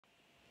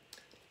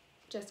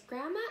Just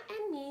Grandma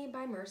and Me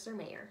by Mercer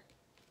Mayer.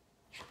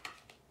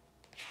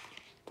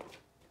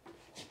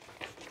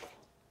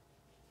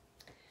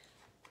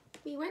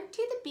 We went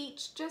to the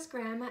beach, just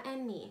Grandma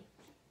and me.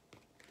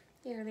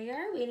 Here they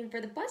are, waiting for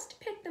the bus to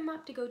pick them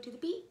up to go to the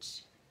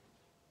beach.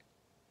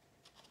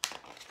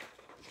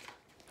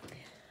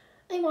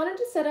 I wanted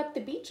to set up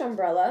the beach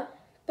umbrella,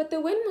 but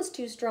the wind was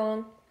too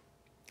strong.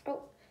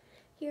 Oh,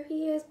 here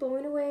he is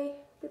blowing away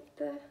with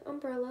the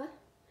umbrella.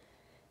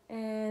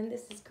 And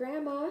this is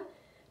Grandma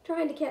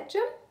trying to catch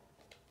him.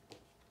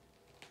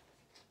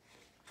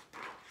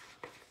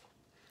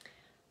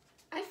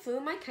 I flew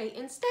my kite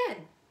instead.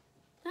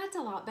 That's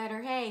a lot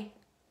better, hey?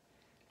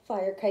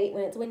 Fly your kite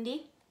when it's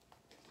windy.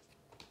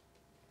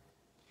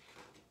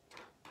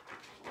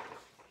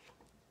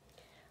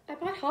 I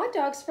bought hot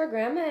dogs for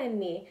Grandma and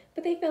me,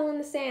 but they fell in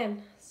the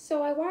sand,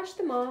 so I washed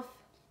them off.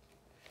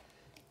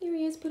 Here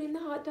he is putting the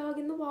hot dog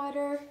in the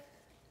water.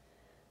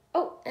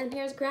 Oh, and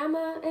here's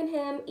Grandma and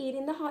him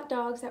eating the hot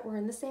dogs that were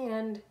in the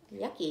sand.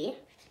 Yucky.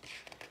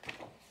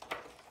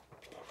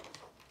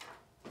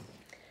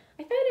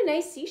 I found a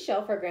nice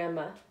seashell for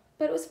Grandma,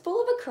 but it was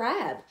full of a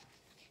crab.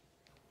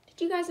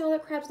 Did you guys know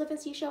that crabs live in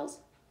seashells?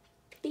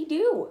 They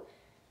do.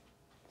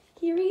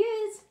 Here he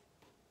is.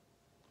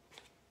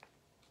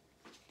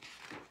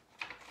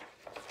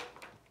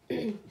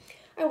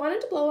 I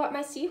wanted to blow up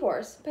my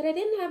seahorse, but I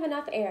didn't have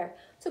enough air,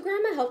 so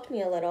Grandma helped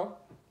me a little.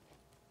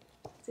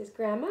 This is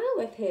Grandma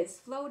with his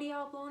floaty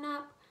all blown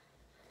up.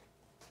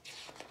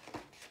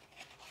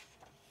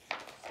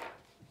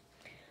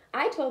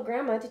 I told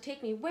Grandma to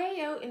take me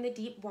way out in the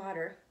deep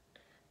water,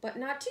 but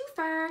not too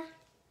far.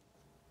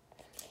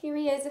 Here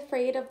he is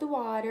afraid of the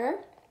water.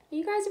 Are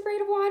you guys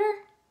afraid of water?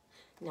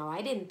 No,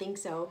 I didn't think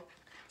so.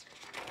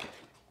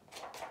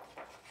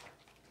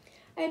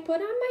 I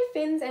put on my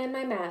fins and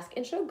my mask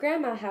and showed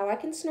Grandma how I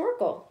can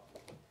snorkel.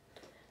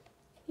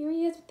 Here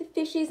he is with the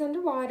fishies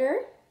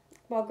underwater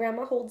while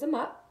Grandma holds them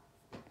up.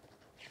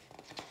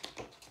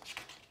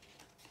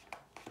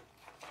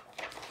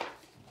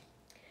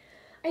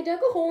 I dug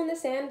a hole in the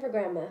sand for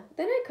Grandma.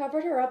 Then I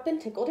covered her up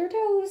and tickled her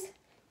toes.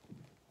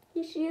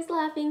 Here she is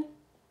laughing.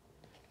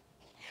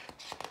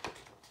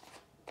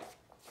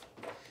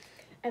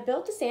 I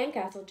built a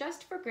sandcastle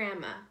just for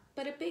Grandma,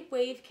 but a big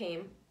wave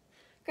came.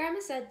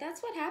 Grandma said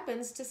that's what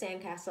happens to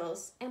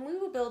sandcastles, and we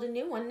will build a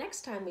new one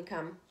next time we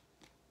come.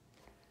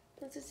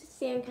 This is a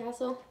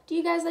sandcastle. Do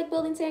you guys like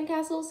building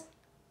sandcastles?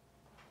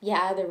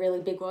 Yeah, they're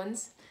really big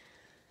ones.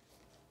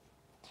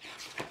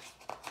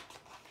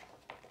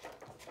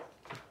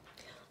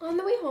 On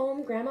the way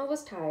home, Grandma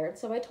was tired,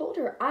 so I told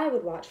her I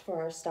would watch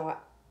for our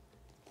stop.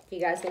 Do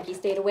you guys think he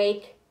stayed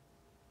awake?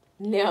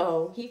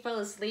 No, he fell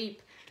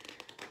asleep.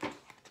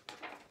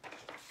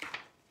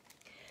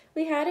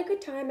 We had a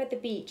good time at the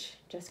beach,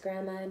 just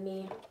Grandma and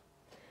me.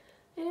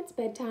 And it's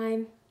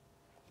bedtime.